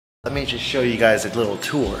Let me just show you guys a little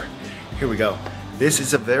tour. Here we go. This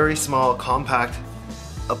is a very small, compact,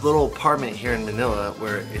 little apartment here in Manila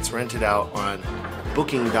where it's rented out on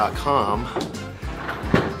booking.com.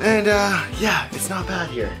 And yeah, it's not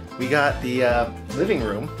bad here. We got the living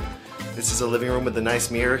room. This is a living room with a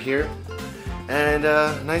nice mirror here. And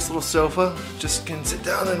a nice little sofa. Just can sit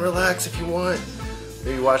down and relax if you want.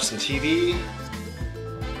 Maybe watch some TV.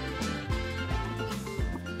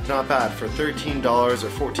 Not bad for $13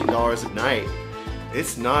 or $14 a night.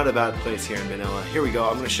 It's not a bad place here in Manila. Here we go,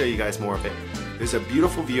 I'm gonna show you guys more of it. There's a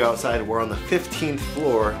beautiful view outside. We're on the 15th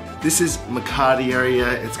floor. This is Makati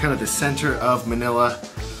area. It's kind of the center of Manila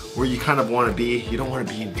where you kind of want to be. You don't want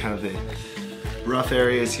to be in kind of the rough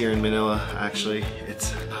areas here in Manila, actually.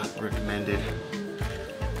 It's not recommended.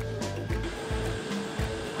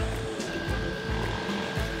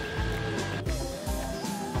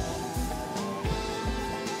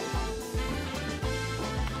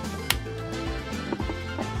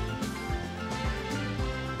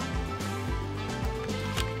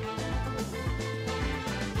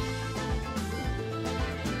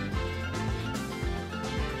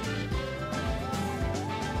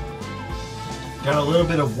 Got a little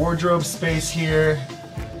bit of wardrobe space here,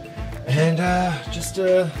 and just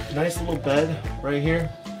a nice little bed right here.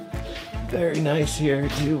 Very nice here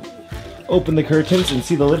to open the curtains and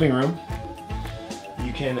see the living room.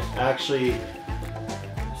 You can actually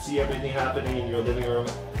see everything happening in your living room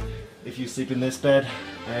if you sleep in this bed.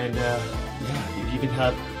 And yeah, you even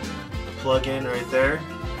have a plug-in right there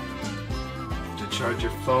to charge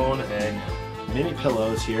your phone, and mini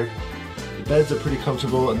pillows here. The beds are pretty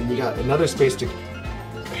comfortable, and then you got another space to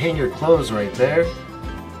hang your clothes right there.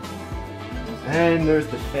 And there's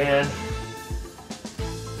the fan.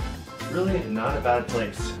 Really not a bad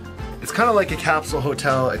place. It's kind of like a capsule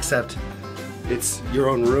hotel, except it's your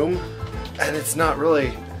own room, and it's not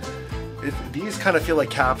really, these kind of feel like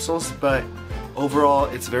capsules, but overall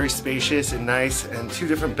it's very spacious and nice, and two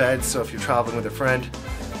different beds, so if you're traveling with a friend,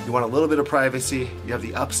 you want a little bit of privacy. You have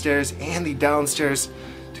the upstairs and the downstairs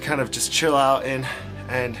to kind of just chill out in,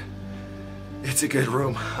 and it's a good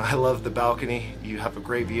room. I love the balcony. You have a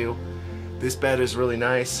great view. This bed is really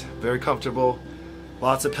nice, very comfortable,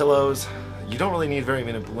 lots of pillows. You don't really need very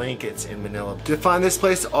many blankets in Manila. To find this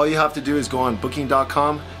place, all you have to do is go on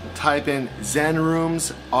booking.com, type in Zen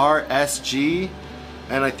Rooms RSG,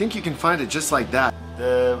 and I think you can find it just like that.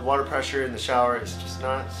 The water pressure in the shower is just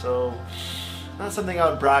not something I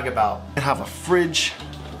would brag about. I have a fridge.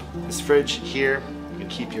 This fridge here, you can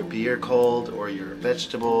keep your beer cold or your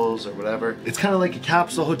vegetables or whatever. It's kind of like a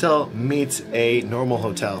capsule hotel meets a normal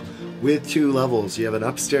hotel with two levels. You have an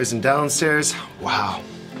upstairs and downstairs. Wow,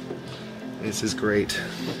 this is great.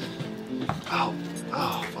 Oh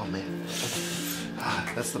man.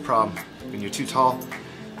 That's the problem. When you're too tall,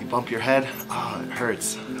 you bump your head, it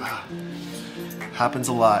hurts. Happens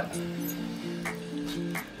a lot.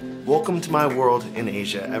 Welcome to my world in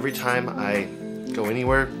Asia. Every time I go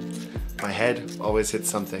anywhere, my head always hits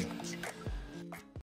something.